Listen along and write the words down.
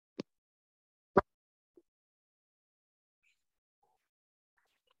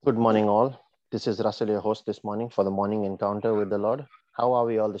Good morning, all. This is Russell, your host this morning for the morning encounter with the Lord. How are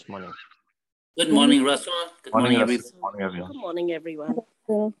we all this morning? Good Morning, morning, Russell. Good Morning, morning, Russell. everyone. Morning, everyone. Good morning, everyone.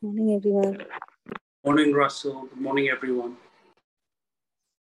 Good morning, everyone. Morning, Russell. Good morning, everyone.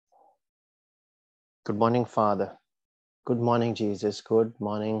 Good morning, Father. Good morning, Jesus. Good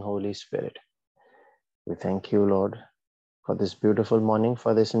morning, Holy Spirit. We thank you, Lord, for this beautiful morning,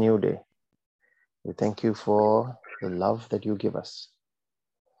 for this new day. We thank you for the love that you give us.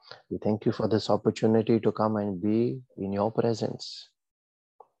 We thank you for this opportunity to come and be in your presence.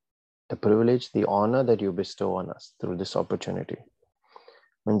 The privilege, the honor that you bestow on us through this opportunity.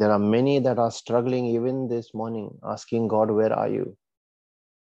 And there are many that are struggling even this morning, asking God, where are you?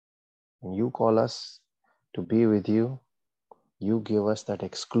 And you call us to be with you. You give us that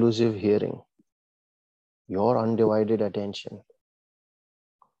exclusive hearing, your undivided attention,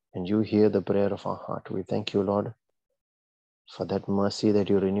 and you hear the prayer of our heart. We thank you, Lord, for that mercy that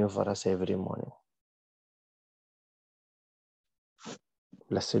you renew for us every morning.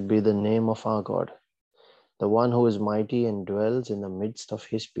 Blessed be the name of our God, the one who is mighty and dwells in the midst of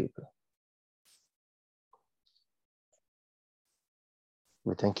his people.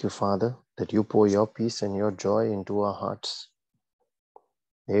 We thank you, Father, that you pour your peace and your joy into our hearts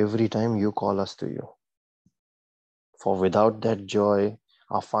every time you call us to you. For without that joy,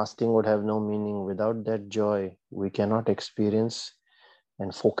 our fasting would have no meaning. Without that joy, we cannot experience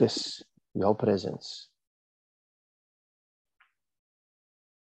and focus your presence.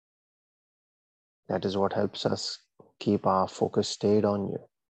 That is what helps us keep our focus stayed on you.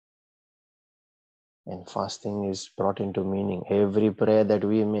 And fasting is brought into meaning. Every prayer that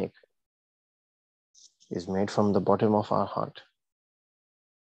we make is made from the bottom of our heart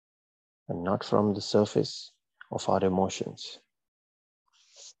and not from the surface of our emotions.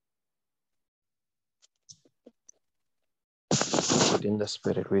 But in the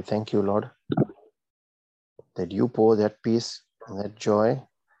Spirit, we thank you, Lord, that you pour that peace and that joy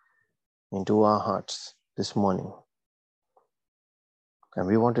into our hearts this morning. And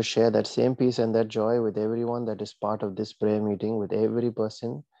we want to share that same peace and that joy with everyone that is part of this prayer meeting, with every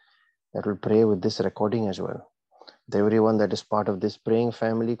person that will pray with this recording as well, with everyone that is part of this praying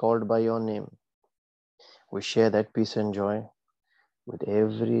family called by your name. We share that peace and joy with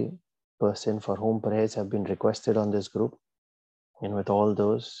every person for whom prayers have been requested on this group, and with all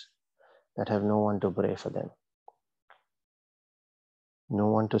those that have no one to pray for them, no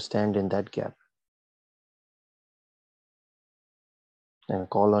one to stand in that gap and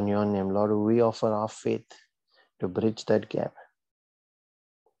call on your name. Lord, we offer our faith to bridge that gap.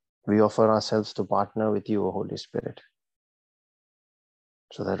 We offer ourselves to partner with you, O Holy Spirit,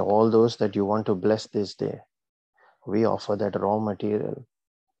 so that all those that you want to bless this day, we offer that raw material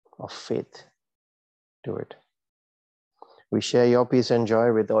of faith to it. We share your peace and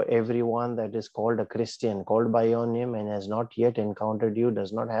joy with everyone that is called a Christian, called by your name and has not yet encountered you,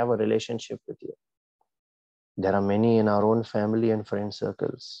 does not have a relationship with you. There are many in our own family and friend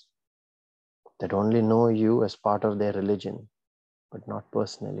circles that only know you as part of their religion, but not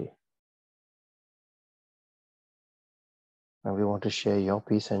personally. And we want to share your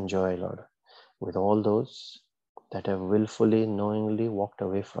peace and joy, Lord, with all those that have willfully, knowingly walked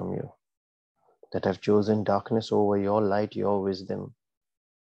away from you, that have chosen darkness over your light, your wisdom,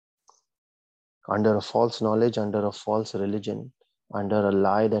 under a false knowledge, under a false religion, under a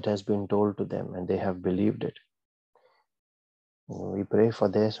lie that has been told to them, and they have believed it. And we pray for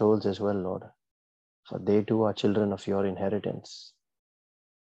their souls as well, Lord, for they too are children of your inheritance.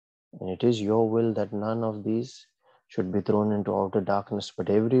 And it is your will that none of these should be thrown into outer darkness, but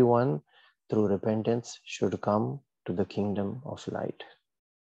everyone through repentance should come to the kingdom of light.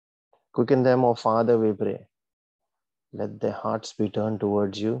 Quicken them, O Father, we pray. Let their hearts be turned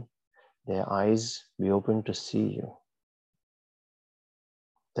towards you, their eyes be open to see you,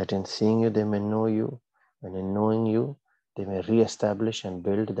 that in seeing you they may know you, and in knowing you they may re-establish and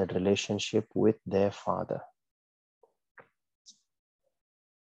build that relationship with their Father.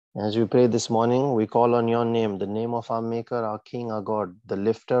 As we pray this morning, we call on your name, the name of our Maker, our King, our God, the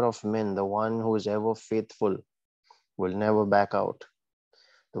lifter of men, the one who is ever faithful, will never back out,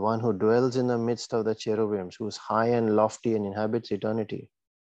 the one who dwells in the midst of the cherubims, who is high and lofty and inhabits eternity,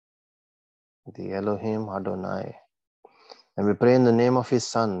 the Elohim Adonai. And we pray in the name of his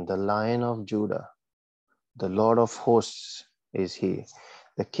Son, the Lion of Judah, the Lord of hosts is he,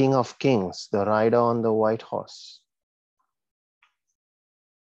 the King of kings, the rider on the white horse.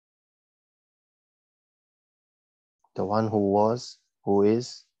 The one who was, who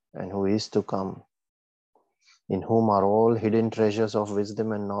is, and who is to come, in whom are all hidden treasures of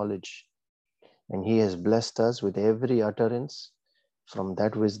wisdom and knowledge. And he has blessed us with every utterance from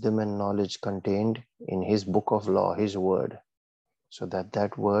that wisdom and knowledge contained in his book of law, his word, so that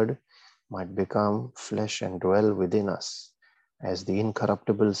that word might become flesh and dwell within us as the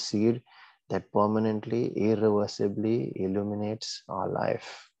incorruptible seed that permanently, irreversibly illuminates our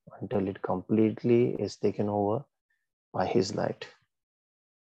life until it completely is taken over by his light.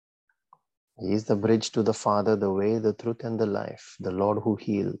 He is the bridge to the Father, the way, the truth, and the life, the Lord who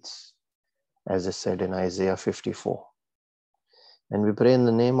heals, as is said in Isaiah 54. And we pray in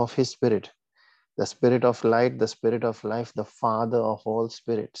the name of his Spirit, the Spirit of light, the Spirit of life, the Father of all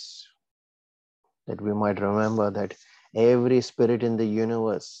spirits, that we might remember that every spirit in the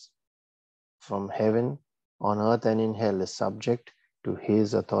universe, from heaven, on earth, and in hell, is subject to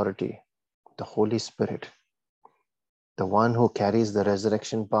his authority, the Holy Spirit, the one who carries the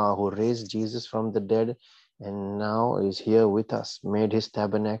resurrection power, who raised Jesus from the dead and now is here with us, made his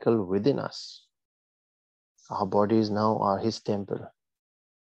tabernacle within us. Our bodies now are his temple,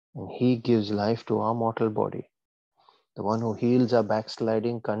 and he gives life to our mortal body. The one who heals our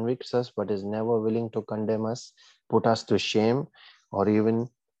backsliding, convicts us, but is never willing to condemn us, put us to shame, or even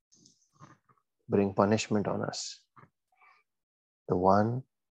bring punishment on us. The one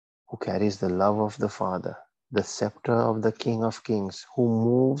who carries the love of the Father, the scepter of the King of Kings, who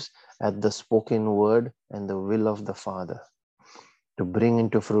moves at the spoken word and the will of the Father, to bring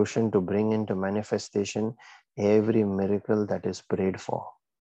into fruition, to bring into manifestation every miracle that is prayed for.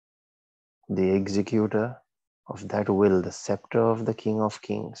 The executor of that will, the scepter of the King of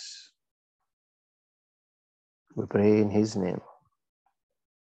Kings. We pray in his name.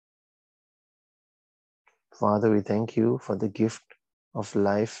 Father, we thank you for the gift of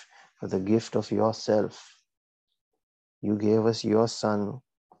life, for the gift of yourself. You gave us your Son,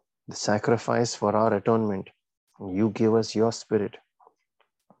 the sacrifice for our atonement. You give us your Spirit,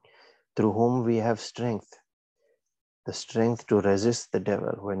 through whom we have strength, the strength to resist the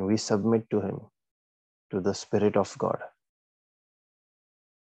devil when we submit to him, to the Spirit of God.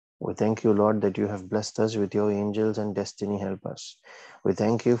 We thank you, Lord, that you have blessed us with your angels and destiny helpers. We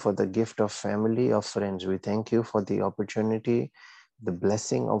thank you for the gift of family, of friends. We thank you for the opportunity, the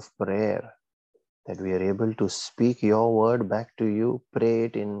blessing of prayer, that we are able to speak your word back to you, pray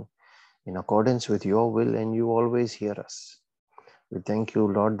it in accordance with your will, and you always hear us. We thank you,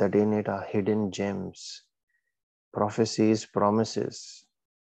 Lord, that in it are hidden gems, prophecies, promises,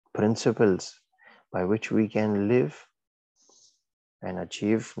 principles by which we can live and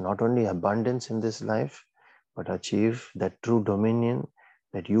achieve not only abundance in this life, but achieve that true dominion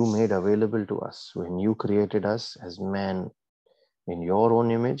that you made available to us when you created us as man in your own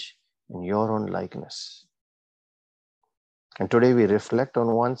image, in your own likeness. And today we reflect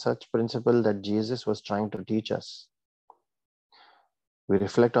on one such principle that Jesus was trying to teach us. We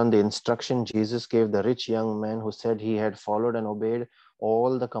reflect on the instruction Jesus gave the rich young man who said he had followed and obeyed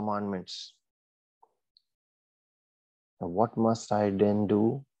all the commandments. Now, what must I then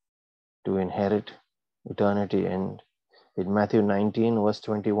do to inherit eternity? And in Matthew 19, verse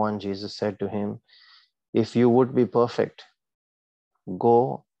 21, Jesus said to him, if you would be perfect,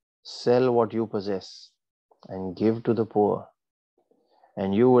 go sell what you possess and give to the poor,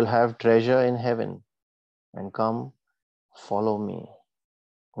 and you will have treasure in heaven, and come follow me.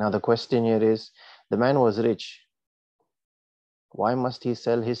 Now the question here is, the man was rich. Why must he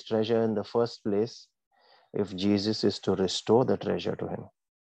sell his treasure in the first place if Jesus is to restore the treasure to him?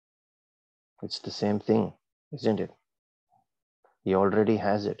 It's the same thing, isn't it? He already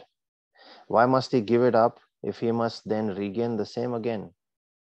has it. Why must he give it up if he must then regain the same again?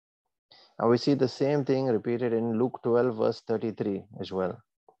 Now we see the same thing repeated in Luke 12, verse 33 as well,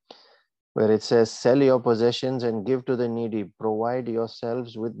 where it says, sell your possessions and give to the needy. Provide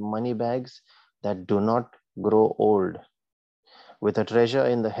yourselves with money bags that do not grow old, with a treasure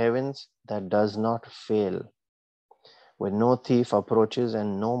in the heavens that does not fail, where no thief approaches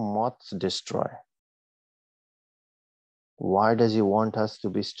and no moths destroy. Why does he want us to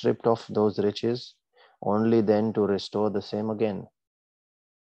be stripped of those riches, only then to restore the same again?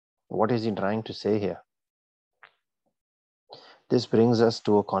 What is he trying to say here? This brings us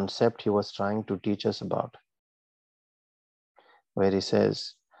to a concept he was trying to teach us about, where he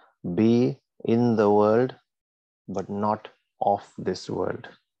says, be in the world, but not of this world.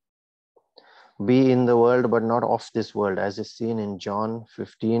 Be in the world, but not of this world, as is seen in John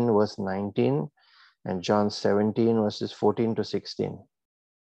 15, verse 19, and John 17, verses 14 to 16,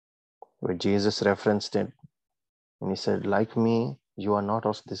 where Jesus referenced it. And he said, like me, you are not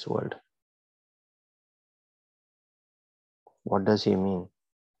of this world. What does he mean?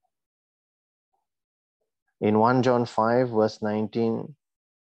 In 1 John 5, verse 19,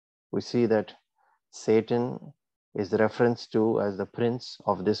 we see that Satan is referenced to as the prince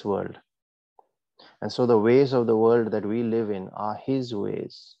of this world. And so the ways of the world that we live in are his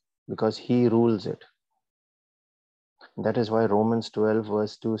ways because he rules it. That is why Romans 12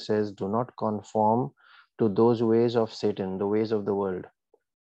 verse 2 says, do not conform to those ways of Satan, the ways of the world,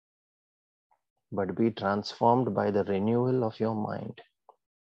 but be transformed by the renewal of your mind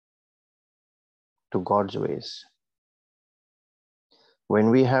to God's ways. When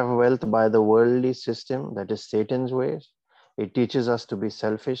we have wealth by the worldly system, that is Satan's ways, it teaches us to be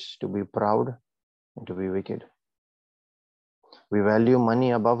selfish, to be proud, and to be wicked. We value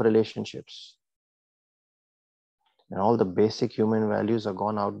money above relationships. And all the basic human values are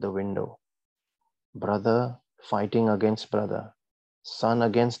gone out the window. Brother fighting against brother, son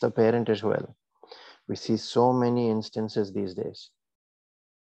against the parent as well. We see so many instances these days.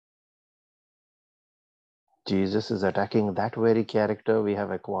 Jesus is attacking that very character we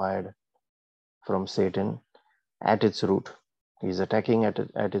have acquired from Satan at its root. He's attacking at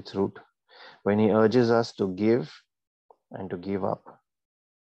its root when he urges us to give and to give up.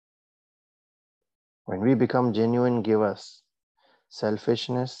 When we become genuine givers,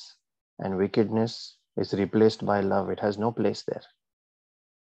 selfishness and wickedness is replaced by love. It has no place there.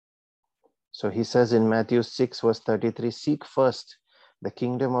 So he says in Matthew 6 verse 33, seek first the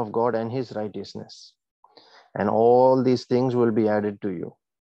kingdom of God and his righteousness, and all these things will be added to you.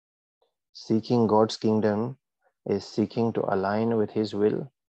 Seeking God's kingdom is seeking to align with his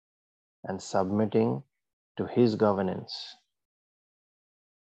will and submitting to his governance,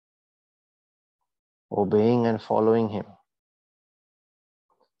 obeying and following him.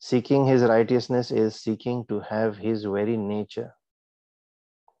 Seeking his righteousness is seeking to have his very nature,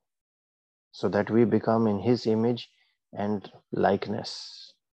 so that we become in his image and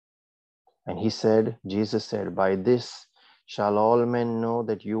likeness. And he said, Jesus said, by this shall all men know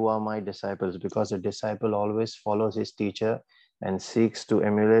that you are my disciples, because a disciple always follows his teacher and seeks to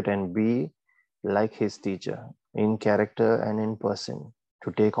emulate and be like his teacher in character and in person,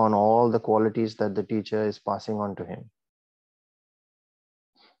 to take on all the qualities that the teacher is passing on to him.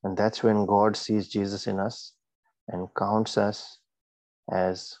 And that's when God sees Jesus in us and counts us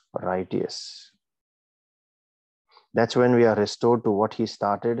as righteous. That's when we are restored to what he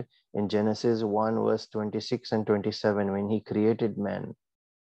started in Genesis 1 verse 26 and 27. When he created man,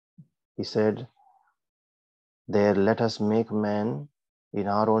 he said, there, let us make man in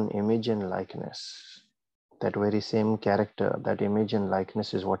our own image and likeness. That very same character, that image and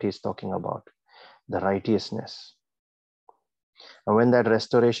likeness is what he's talking about, the righteousness. And when that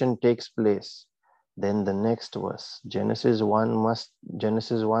restoration takes place, then the next verse, Genesis 1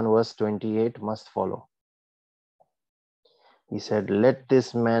 verse 28 must follow. He said, let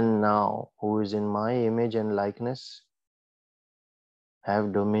this man now, who is in my image and likeness,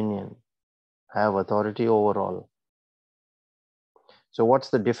 have dominion, have authority over all. So what's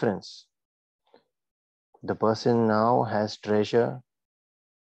the difference? The person now has treasure,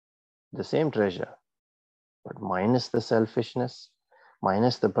 the same treasure, but minus the selfishness,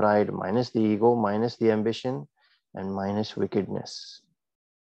 minus the pride, minus the ego, minus the ambition, and minus wickedness.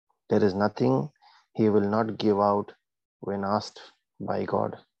 There is nothing he will not give out when asked by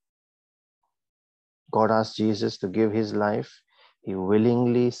God. God asked Jesus to give his life. He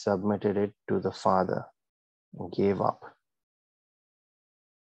willingly submitted it to the Father and gave up.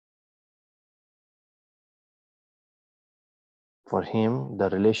 For him, the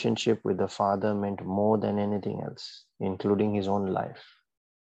relationship with the Father meant more than anything else, including his own life.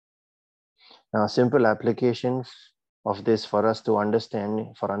 Now, a simple application of this for us to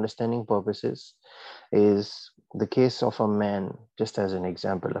understand, for understanding purposes, is the case of a man, just as an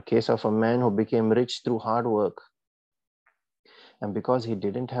example, a case of a man who became rich through hard work. And because he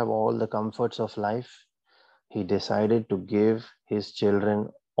didn't have all the comforts of life, he decided to give his children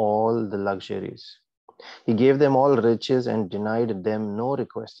all the luxuries. He gave them all riches and denied them no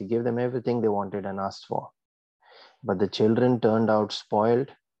request. He gave them everything they wanted and asked for. But the children turned out spoiled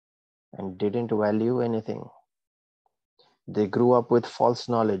and didn't value anything. They grew up with false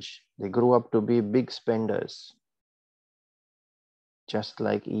knowledge. They grew up to be big spenders, just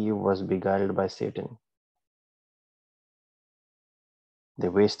like Eve was beguiled by Satan. They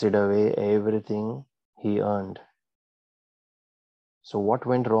wasted away everything he earned. So what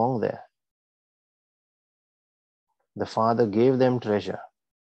went wrong there? The Father gave them treasure,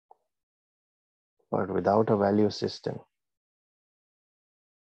 but without a value system.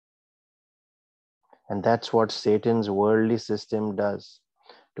 And that's what Satan's worldly system does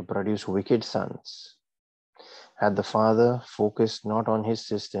to produce wicked sons. Had the Father focused not on his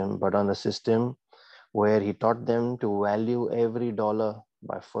system, but on the system where he taught them to value every dollar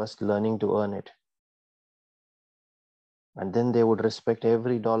by first learning to earn it, And then they would respect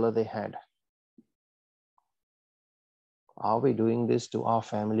every dollar they had. Are we doing this to our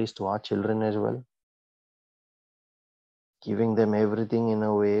families, to our children as well? Giving them everything in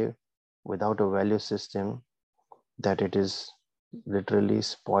a way without a value system that it is literally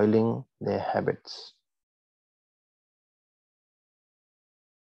spoiling their habits.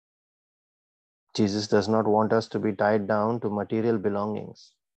 Jesus does not want us to be tied down to material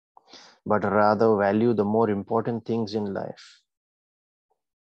belongings, but rather value the more important things in life.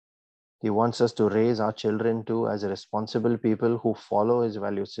 He wants us to raise our children too as responsible people who follow his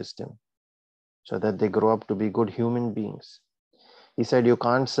value system so that they grow up to be good human beings. He said, you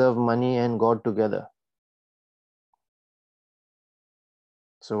can't serve money and God together.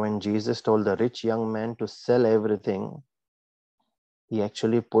 So when Jesus told the rich young man to sell everything, he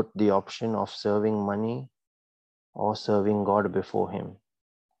actually put the option of serving money or serving God before him.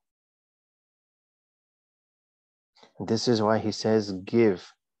 This is why he says,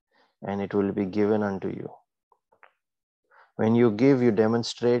 give, and it will be given unto you. When you give, you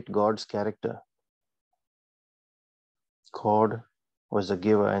demonstrate God's character. God was a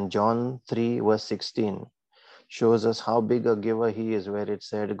giver, and John 3 verse 16 shows us how big a giver he is, where it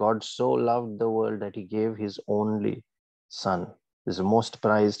said, God so loved the world that he gave his only son, his most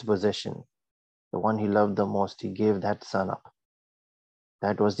prized possession, the one he loved the most, he gave that son up.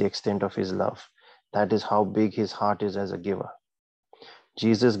 That was the extent of his love. That is how big his heart is as a giver.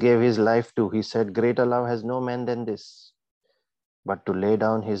 Jesus gave his life too. He said, greater love has no man than this, but to lay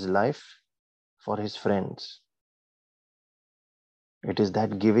down his life for his friends. It is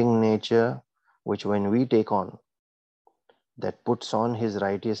that giving nature which, when we take on, that puts on his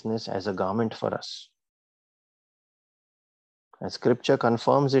righteousness as a garment for us. And scripture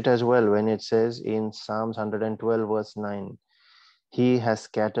confirms it as well when it says in Psalms 112 verse 9, he has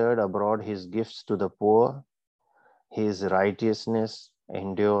scattered abroad his gifts to the poor, his righteousness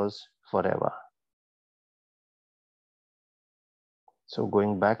endures forever. So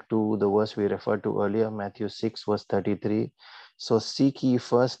going back to the verse we referred to earlier, Matthew 6 verse 33, so seek ye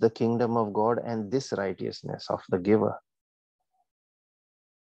first the kingdom of God and this righteousness of the giver.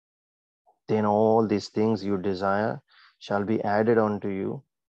 Then all these things you desire shall be added unto you,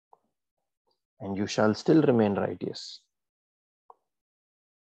 and you shall still remain righteous.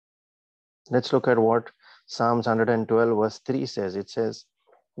 Let's look at what Psalms 112 verse 3 says. It says,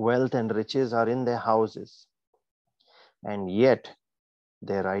 wealth and riches are in their houses, and yet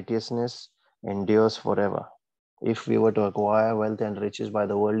their righteousness endures forever. If we were to acquire wealth and riches by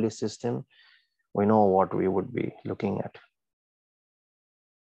the worldly system, we know what we would be looking at.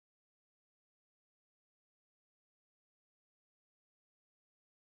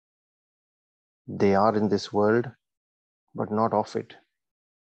 They are in this world, but not of it.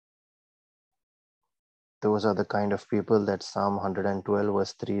 Those are the kind of people that Psalm 112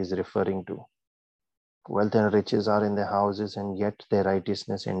 verse 3 is referring to. Wealth and riches are in their houses, and yet their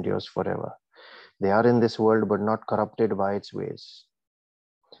righteousness endures forever. They are in this world, but not corrupted by its ways.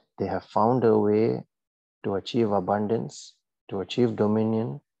 They have found a way to achieve abundance, to achieve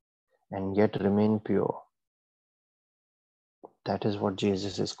dominion, and yet remain pure. That is what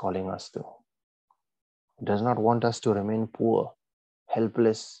Jesus is calling us to. He does not want us to remain poor,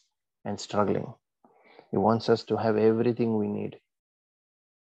 helpless, and struggling. He wants us to have everything we need,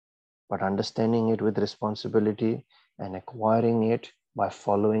 but understanding it with responsibility and acquiring it by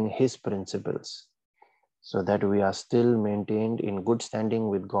following his principles, so that we are still maintained in good standing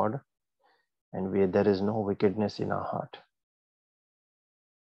with God, and there is no wickedness in our heart.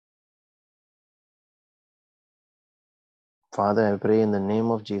 Father, I pray in the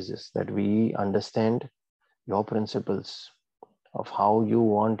name of Jesus that we understand your principles of how you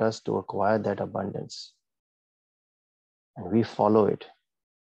want us to acquire that abundance, and we follow it,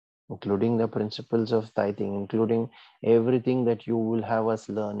 including the principles of tithing, including everything that you will have us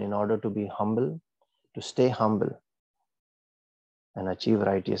learn in order to be humble, to stay humble, and achieve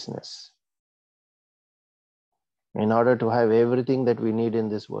righteousness, in order to have everything that we need in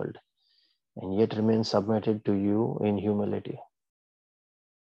this world, and yet remain submitted to you in humility,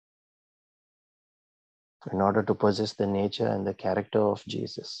 in order to possess the nature and the character of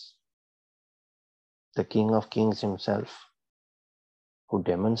Jesus, the King of Kings himself, who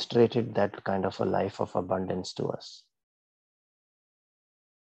demonstrated that kind of a life of abundance to us.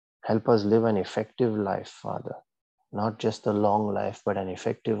 Help us live an effective life, Father, not just a long life, but an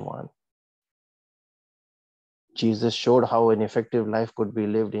effective one. Jesus showed how an effective life could be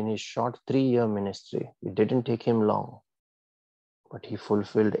lived in his short 3-year ministry. It didn't take him long, but he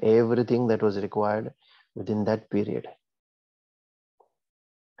fulfilled everything that was required within that period.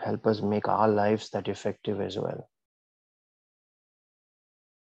 Help us make our lives that effective as well.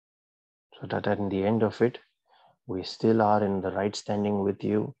 so that at the end of it, we still are in the right standing with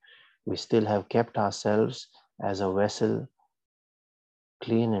you. We still have kept ourselves as a vessel,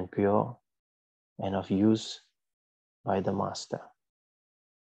 clean and pure, and of use by the Master.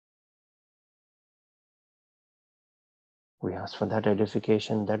 We ask for that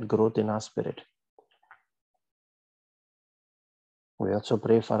edification, that growth in our spirit. We also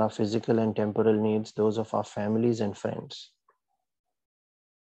pray for our physical and temporal needs, those of our families and friends.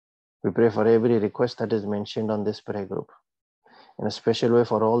 We pray for every request that is mentioned on this prayer group. In a special way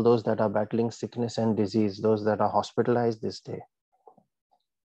for all those that are battling sickness and disease, those that are hospitalized this day,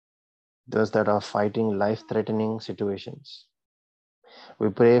 those that are fighting life-threatening situations. We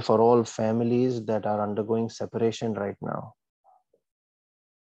pray for all families that are undergoing separation right now,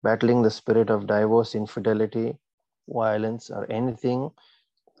 battling the spirit of divorce, infidelity, violence, or anything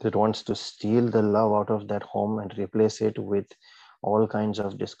that wants to steal the love out of that home and replace it with all kinds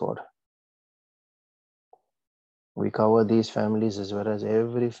of discord. We cover these families as well as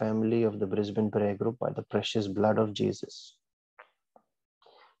every family of the Brisbane Prayer Group by the precious blood of Jesus.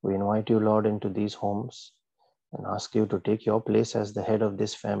 We invite you, Lord, into these homes and ask you to take your place as the head of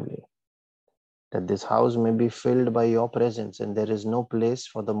this family, that this house may be filled by your presence, and there is no place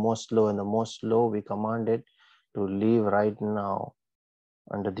for the most low, and the most low we command it to leave right now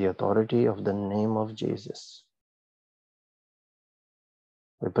under the authority of the name of Jesus.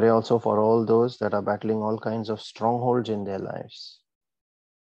 We pray also for all those that are battling all kinds of strongholds in their lives,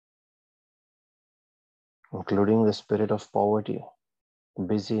 including the spirit of poverty,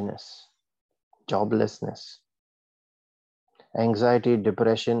 busyness, joblessness, anxiety,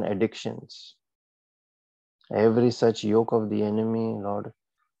 depression, addictions. Every such yoke of the enemy, Lord,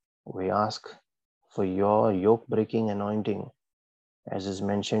 we ask for your yoke-breaking anointing, as is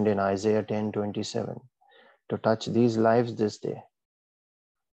mentioned in Isaiah 10:27, to touch these lives this day.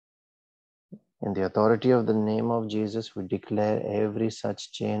 In the authority of the name of Jesus, we declare every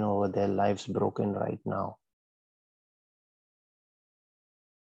such chain over their lives broken right now.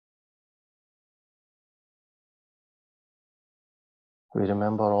 We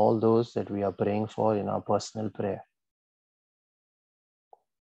remember all those that we are praying for in our personal prayer.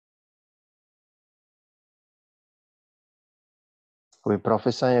 We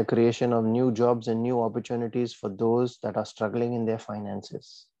prophesy a creation of new jobs and new opportunities for those that are struggling in their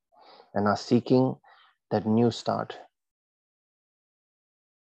finances and are seeking that new start.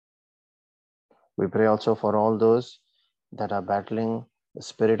 We pray also for all those that are battling the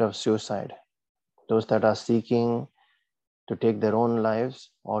spirit of suicide, those that are seeking to take their own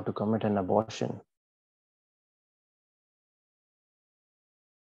lives or to commit an abortion.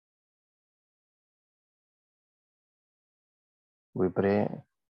 We pray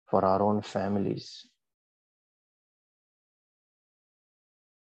for our own families,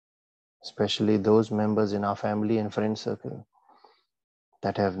 especially those members in our family and friend circle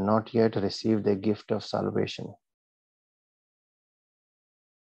that have not yet received the gift of salvation.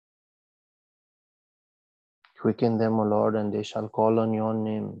 Quicken them, O Lord, and they shall call on your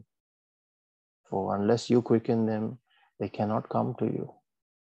name. For unless you quicken them, they cannot come to you.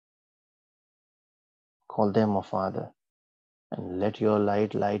 Call them, O Father, and let your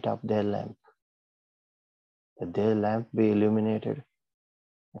light light up their lamp, that their lamp be illuminated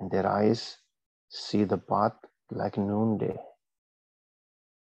and their eyes see the path like noonday.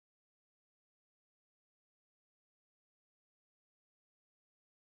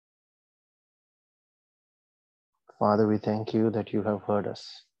 Father, we thank you that you have heard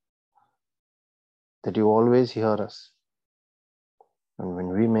us, that you always hear us. And when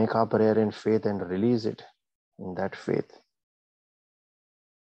we make our prayer in faith and release it in that faith,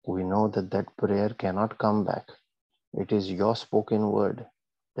 we know that that prayer cannot come back. It is your spoken word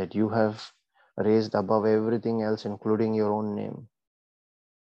that you have raised above everything else, including your own name.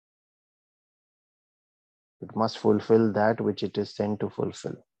 It must fulfill that which it is sent to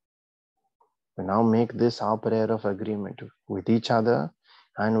fulfill. We now make this our prayer of agreement with each other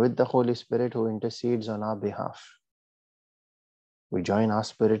and with the Holy Spirit who intercedes on our behalf. We join our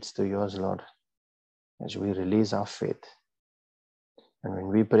spirits to yours, Lord, as we release our faith. And when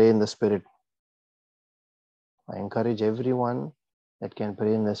we pray in the Spirit, I encourage everyone that can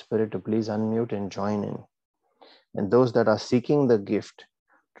pray in the Spirit to please unmute and join in. And those that are seeking the gift,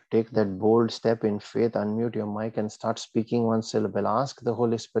 to take that bold step in faith, unmute your mic and start speaking one syllable. Ask the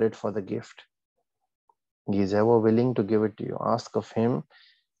Holy Spirit for the gift. He is ever willing to give it to you. Ask of him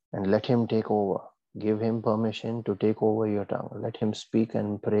and let him take over. Give him permission to take over your tongue. Let him speak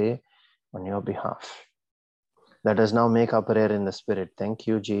and pray on your behalf. Let us now make our prayer in the Spirit. Thank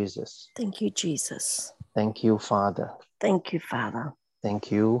you, Jesus. Thank you, Jesus. Thank you, Father. Thank you, Father.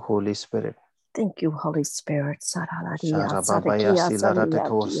 Thank you, Holy Spirit. Thank you, Holy Spirit. Saraladia, Sharababaya Sadakia, silarate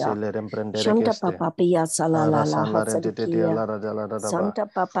ko Saliakia. sileremprendere Shanta geste. Papapia, Salalala, Arasalare de Hasadikia. la Santa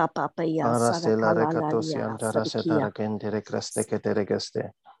Papapia, Araselare katosi Sadakalalalia, antara Sadikia. setara kentere kreste ketere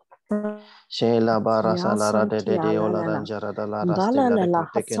geste. Sheila bara salara de ola ranjara da la rastela Balalala,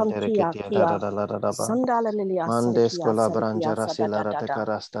 recute kentere Hasantia, ketia Kia. da la. Sandalalia, Mandes Sadikia, kola Sadikia, branjara silara te Sadadada.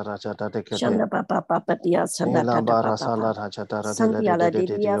 karasta rajata de kete. Shanda Papapatia, Sheila Sandata bara Papa. salara jatara Sandiala de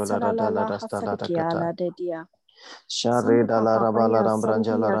Didia, ola radala Sadalala, rastala da Hasadikia, kata. La Didia. Shari Sanda dalla papa rabala ya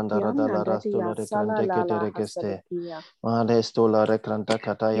rambranjala sandia randara kiana dalla dadia rastola sala recrante la la ketere geste. hasadikia. Madestola recranta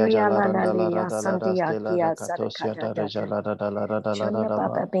kataya Kiria la la jalarandala lia radala sandia rastela kia recatosia sadakada dara dada. jalara dalla radala Shanda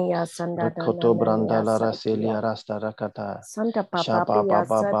radaba. papa ya sanda da la Recoto la lia brandala sadakia. rasilia rasta rakata. Santa papa Shapa ya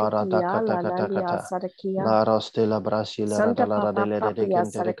baba barata sadakia kata la la kata lia kata. sadakia. La rostela brasila Santa radala papa radele de ya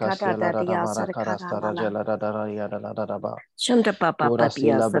kentere sadakada casia la dadia radamara sadakada carasta la la. rajala radara yadala radaba. Shanda papa ya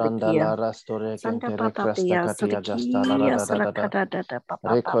Urasila sadakia. brandala rastore Santa kentere papa cresta ya katia jasta la sadakia radada. sadakada dada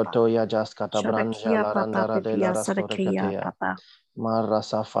papa. Ricoto ya jaskata branja Shadakia la papa randara de la ya rastore sadakia katea. papa. Marra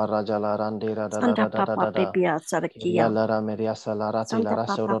safara jala randira da la Santa da da da Papa da da. Pipia Kiria Sarakia. la rameria salarati la Santa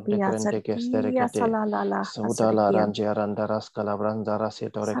Papa rasoro de Pia crente que Sarakia sterecete. Salalala Suda la Hasarakia. rangia randaras calabrandara Santa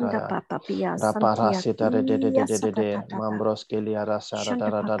sitorecaya. Papa Pia Santia Raparasita Kia de Satatata. Mambros kelia rasara da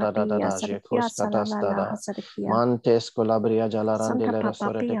Shanta da da Papa da da da Pia da. Sarakia Jekos Salalala catastada. Hasarakia. Mantes colabria jalarande Santa le Papa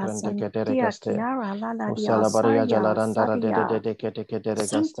resore de Pia crente que Santia teregaste. Kiara Laladia Usalabaria Saya jalarandara Sadia. de que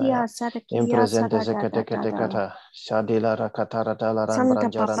regastaya. Santia In Sarakia presente se Sadadada. kata. Shadila rakatara dalaran Santa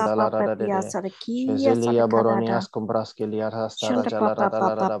Papa branjarandala Papa rada Pia de. Sarakia Shezilia Sadakadada. boronias cumbraskilia hastara Shanta Papa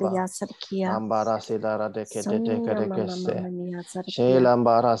Papa jalara Pia Sarakia. Ambara silara de Sanda mama kedekeste. mama mia sadakia.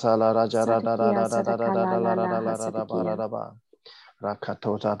 Sheilambara salara jara da da Sadakia da da da da da sadakala da la la da la da la da da ba da hasadakia. da ba.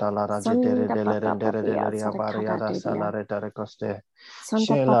 Rakatota da la raje dere Sanda dele papa rendere dele papia ria varia sadakada da dedia. salare dere coste.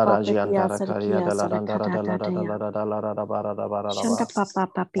 Sanda Sheila papa papia rajiantara karia sadakia de la randara sadakada da la da da dadaya. la da da la da da ba da da ba da da Shanda ba. papa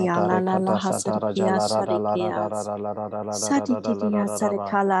papia la Atare la la kata satara hasadakia jala da da la da da sadakia. da da la da da la da da da da la da Sadikia da da ba.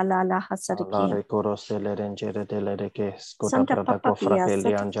 sadakala la la La hasadakia. recoros dele rengere dele de que scuta Sanda prata papa cofra pia che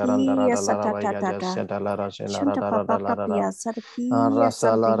li anjarandara sadakia da la raba ya satatatata. jesse da la raje la da Shanda da da papa la da da. papia sadakia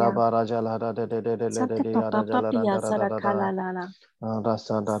Rasa la sandia. raba raja la da de Santa di ara papa jala papia randa da da. sadakala la la.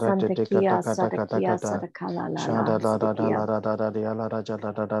 Rasa da re te kata Sandakia, kata kata Sadakia, kata. Sadakala, la la, Shada la da da Sadakia. la da da di ala raja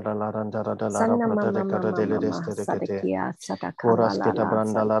la da da la randa da la ra Sanna prata de mama kata mama de le mama, deste de kete. Sadakia, Sadakala, Kuras la kita la,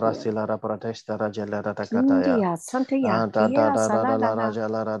 branda la Sadakia. rasi la ra protesta raja la da kata ya. Kindia, Santaya, Da Kia, da Salala, la la. raja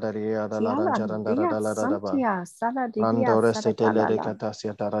la ra da di ya da la Kiala, ranja randa dia, da la da ba. Santia, Saladidia, Randore setele Sadakala, de la.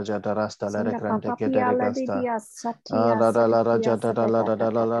 catasia daraja darasta la Sanda recrante che de papapia, la regasta. didia, Satia, Da la Sadakia, raja da la da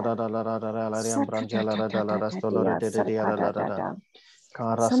la la Sadadadada. da la riam brangia la da la rastolo Satatatatatatia, de la da. Sadakadadada.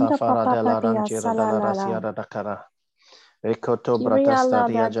 Cara Sanda safara de la papapatia, ranchira da la rasia Salalala. da cara. Ecoto Kiria, bratasta la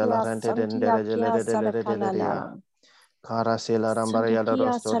dia jala dia, rente de Santia, Kia, de Sadakala, dia. la. Cara se la rambaria da Sadakia,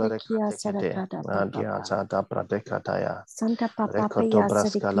 rosto da Sadakia, recrante che te. Sadakada, Dia Papa. zata pratecataya. Santa Papa Recoto Pia,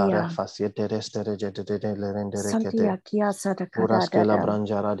 brascala re Sadakia. faciete restere de le rendere che te. Santia Kia, Sadakada, Uraskela Dada.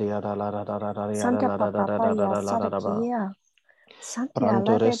 branjara dia da la da da da da dia da Santa la da da Papa da da da Pia, da la da da ba. Sadakia. Santia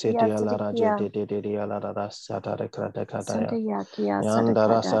Prantore Lada se Dia, dia la raje Sadakia. de dia la da da sa da re krate kata ya. Santia Kia,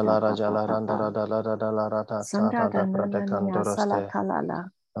 Yandara Sadakada, sa la raja Papa la randa Papa. da da la da da la ra da sa Santa da da prate Dananania, kantoroste.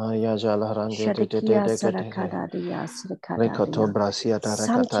 Salakalala. Ya jala rande Shadakia, de kete. Sadakada, Dia, Sadakada, Rekoto Dia. brasia da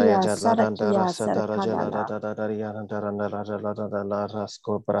rekata ya Santia, jala randa Sadakia, rasa da raja la da Sadakadala. da da da ya randa randa raja la da da la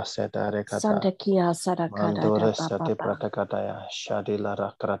rasko brasia da rekata. Santa Kia, Sadakada, Mandore sate Papa. pratakataya shadi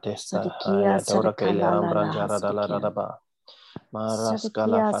lara kratesta Sadikia, ya dora kaila Sadakalala, ambranjara dala Hasadikia. raba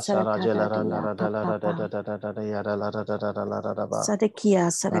maraskala Sadikia, fasara jela Sadakadadia, randa dala Papa. da ya dala da raba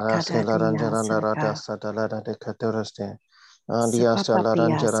Sadikia, maraskala Sadakadadia, ranjara rada Sadaka. sadala de katurste andia sala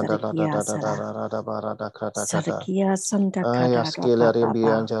Sapapapia, ranjara dala Sadikia, da Sada. rada barada krata kata Sadikia, aya Sandakadada, skela rimbi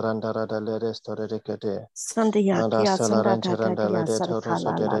Papa. anjara rada le restore de kete anda Sandiakia, sala ranjara dala Sandadadia, de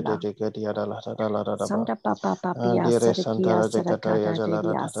torosa Sadakalala. de kete ya dala raba Sanda Papa Papia, Dire Sadikia, Santara de Cataya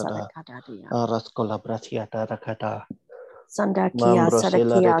Jalara Sadakadadia, da Sadakadadia. Arascola Bratia Tarakata Sandakia, Mambro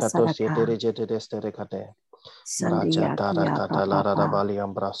Sela Sadakia, Recatosi Sadaka. dirigete destere Braja Sandiakia, Tarakata Lara da Papa.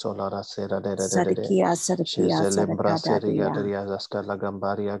 Baliam Brasola Sera de Sadikia, Sadikia, Shezelembra Seria Sadakadadia. de Zascala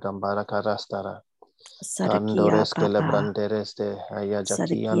Gambaria Gambara Carastara Sadakia, Candores Papa. Celebranderes de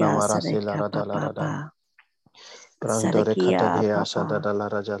Ayajakiana Sadakia, Marasila Sadaka, Radalarada Papa. Brandore Sadakia, Catadea Shada Papa. da la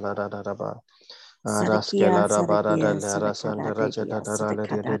Rajala Radaba Sadakia, Raskela Rabara Sadakia, del Rasan Sadakada, Raja Dedia, Dara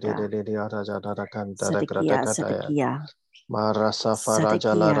Sadakadada. Raja Dara Cantara Sadakia, Kratakataya Sadakia. Marasa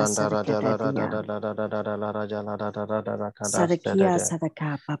faraja la randa raja la rada Sadakaya, da da da da da la raja la rada da da da kada Sadakia, stede.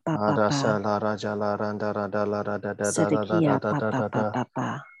 Sadaka, Papa, Arasa Papa, la raja la randa rada la rada da da da da da Sadakia, da da Papa, da da.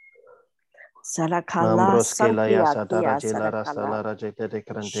 Papa, Sadakala, Mambros ke la ya Santia, sadara Kia, jela rasa Sadakala, la raja te de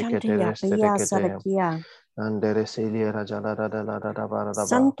krante ke te Shantia, reste de Pia, ke te. Sadakia, Andere silia raja la rada la rada ba rada ba.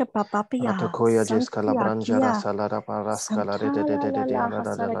 Santa Papa, Pia, Atakoya jiska la Santia, branja Kia, rasa la rapa raska la Santa rede de de de de la la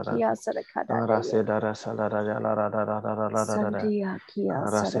rada la rada. Sadakia, Sadakada, Arase da rasa la raja la rada la rada la rada da. Santia, Kia,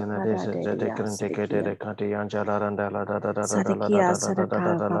 Arase na de Sadakada, se de krante ke te Sadakia, de krante yanja la randa la da da da da da la da Sadakia, da da da da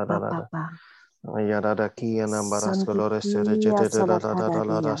Sadaka, da la da Papa, da da. Papa, Yarada kia nambaras colores Santikia, jete de la da da da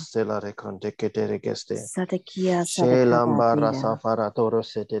la da Sadakada, stela reconte que te regeste. Sadakia, She Sadakada, lambara Dia, safara toro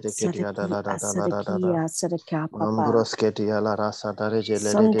sete de ketia da Sadaki, la da da la da da da. Sadakia, Sadaka, Papa, Ambros ketia la rasa da rege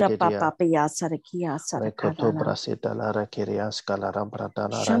le de Santa dia. Papa, Pia, Sadakia, Recoto Sadakada, brasita la rakirias calara brata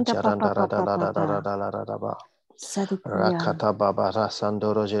la Shanta Papa, rancharanda da da Papa, da da da da Papa, da la da da ba. Sadakia, Rakata baba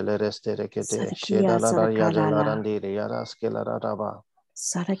rasandoro jele reste rekete. Sadakia, Sheda la da yaja la Sadakada, randiri yaras ke la da da ba.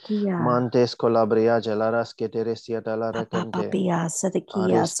 Sadakia, Mantes colabria gelaras que teresia da la Papa, recante. Papia,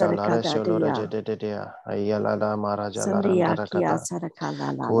 Sadakia, Arista la Sadakada, resholora Dia, jededea. Ayala la maraja la Sandia, Kia, rantarakata.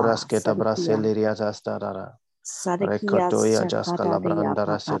 Sadakala, Kuras que Sadakia, tabraseliria zastarara. Sadakia, Recotoya Sakada, Dia,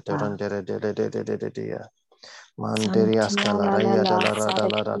 jascalabrandara Papa, seterandere de. Manderias Santia la la calaraya la jalarada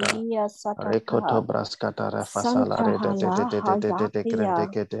la rada. sadakia Recoto sataka brascatara Santa fasalare hala de hayakia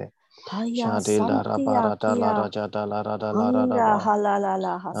crendecete. haya Shadila santia rabarada la kia raja da la rada la hanga radaba. hala la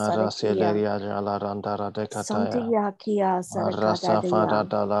la hasadakia Araseleria jalarandara de cataya. Santia kia Arasa sadakadadia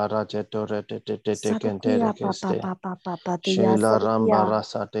farada la rajetore de Sadakia kentere papa keste. papa papa dia Sheila ramba sadakia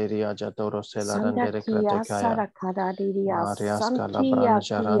rasa teria jatoro sela rendere Sandakia kratekaya. sadakadadia Marias Santia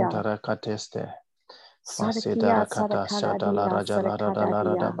calabranja kia rantara kateste. Sadakia Fasidara kata shatala sadakadadia raja la rada la sadakadadia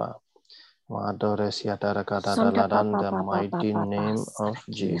radaba. Madores yatara kata Santa la papa the papa mighty papa name of sadakia.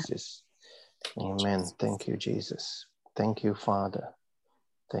 Jesus. Thank you, Amen. Jesus. Thank you, Jesus. Thank you, Father.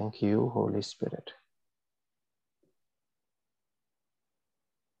 Thank you, Holy Spirit.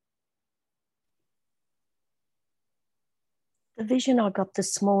 The vision I got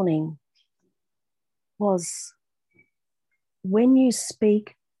this morning was when you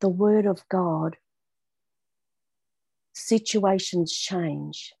speak the word of God, situations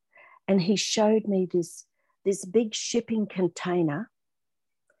change. And he showed me this big shipping container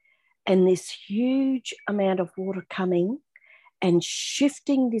and this huge amount of water coming and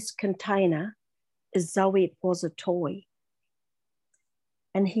shifting this container as though it was a toy.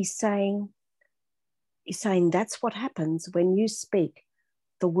 And he's saying, that's what happens when you speak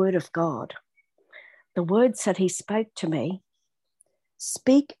the word of God. The words that he spoke to me,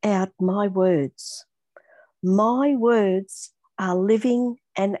 speak out my words. My words are living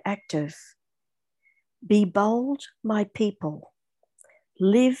and active. Be bold, my people.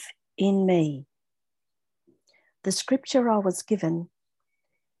 Live in me. The scripture I was given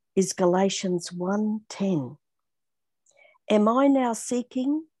is Galatians 1:10. Am I now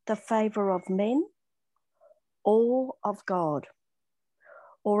seeking the favor of men or of God?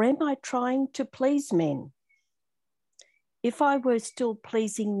 Or am I trying to please men? If I were still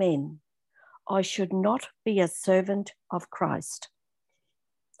pleasing men, I should not be a servant of Christ.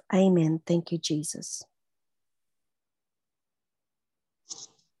 Amen. Thank you, Jesus.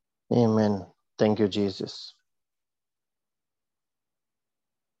 Amen. Thank you, Jesus.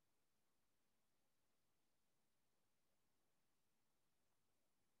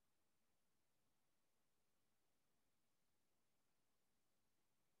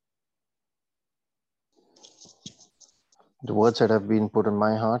 The words that have been put in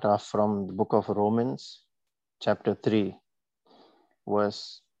my heart are from the book of Romans, chapter 3,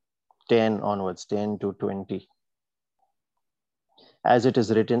 verse 10 onwards, 10 to 20. As it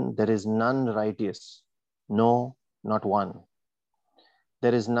is written, there is none righteous, no, not one.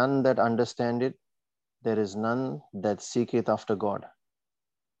 There is none that understandeth, there is none that seeketh after God.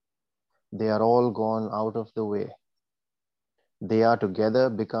 They are all gone out of the way. They are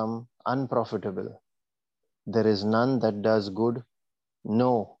together become unprofitable. There is none that does good,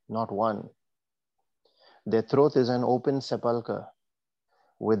 no, not one. Their throat is an open sepulchre.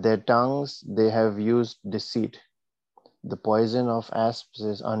 With their tongues they have used deceit. The poison of asps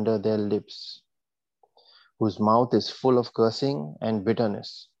is under their lips, whose mouth is full of cursing and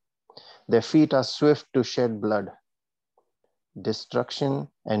bitterness. Their feet are swift to shed blood. Destruction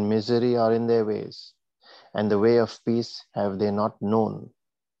and misery are in their ways, and the way of peace have they not known.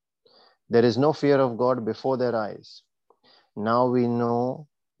 There is no fear of God before their eyes. Now we know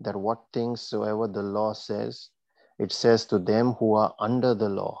that what things soever the law says, it says to them who are under the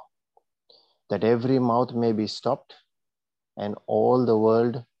law, that every mouth may be stopped, and all the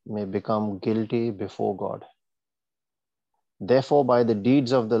world may become guilty before God. Therefore, by the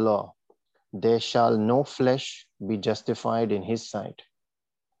deeds of the law, there shall no flesh be justified in his sight,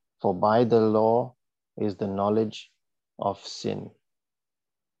 for by the law is the knowledge of sin.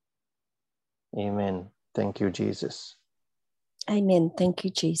 Amen. Thank you, Jesus. Amen. Thank you,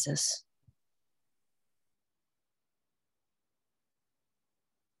 Jesus.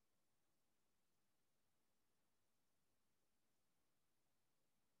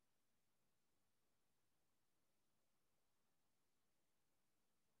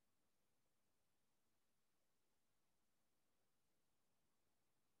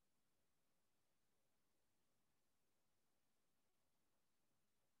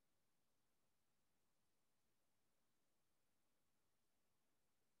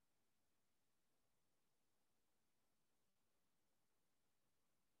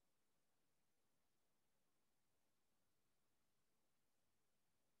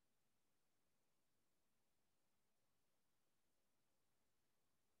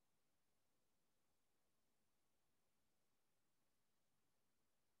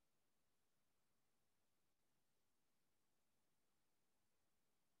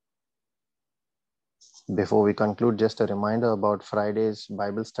 Before we conclude, just a reminder about Friday's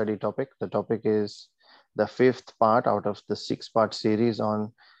Bible study topic. The topic is the 5th part out of the 6-part series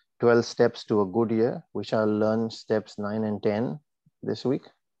on 12 steps to a good year. We shall learn steps 9 and 10 this week.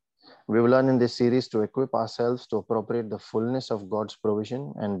 We will learn in this series to equip ourselves to appropriate the fullness of God's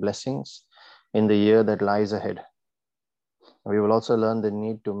provision and blessings in the year that lies ahead. We will also learn the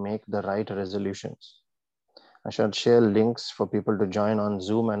need to make the right resolutions. I shall share links for people to join on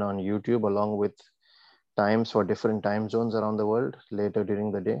Zoom and on YouTube, along with times for different time zones around the world later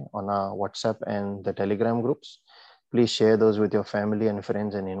during the day on our WhatsApp and the Telegram groups. Please share those with your family and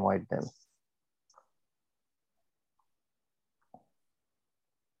friends and invite them.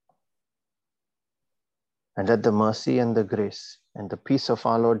 And let the mercy and the grace and the peace of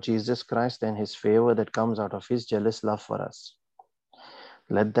our Lord Jesus Christ and his favor that comes out of his jealous love for us,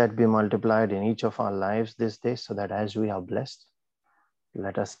 let that be multiplied in each of our lives this day, so that as we are blessed,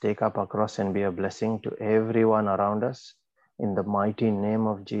 let us take up our cross and be a blessing to everyone around us in the mighty name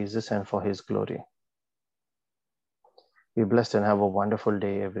of Jesus and for his glory. Be blessed and have a wonderful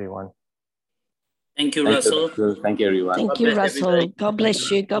day, everyone. Thank you, Russell. Thank you, everyone. Thank God you, bless Russell. everybody. God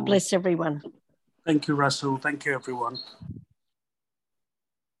bless you. God bless everyone. Thank you, Russell. Thank you, everyone.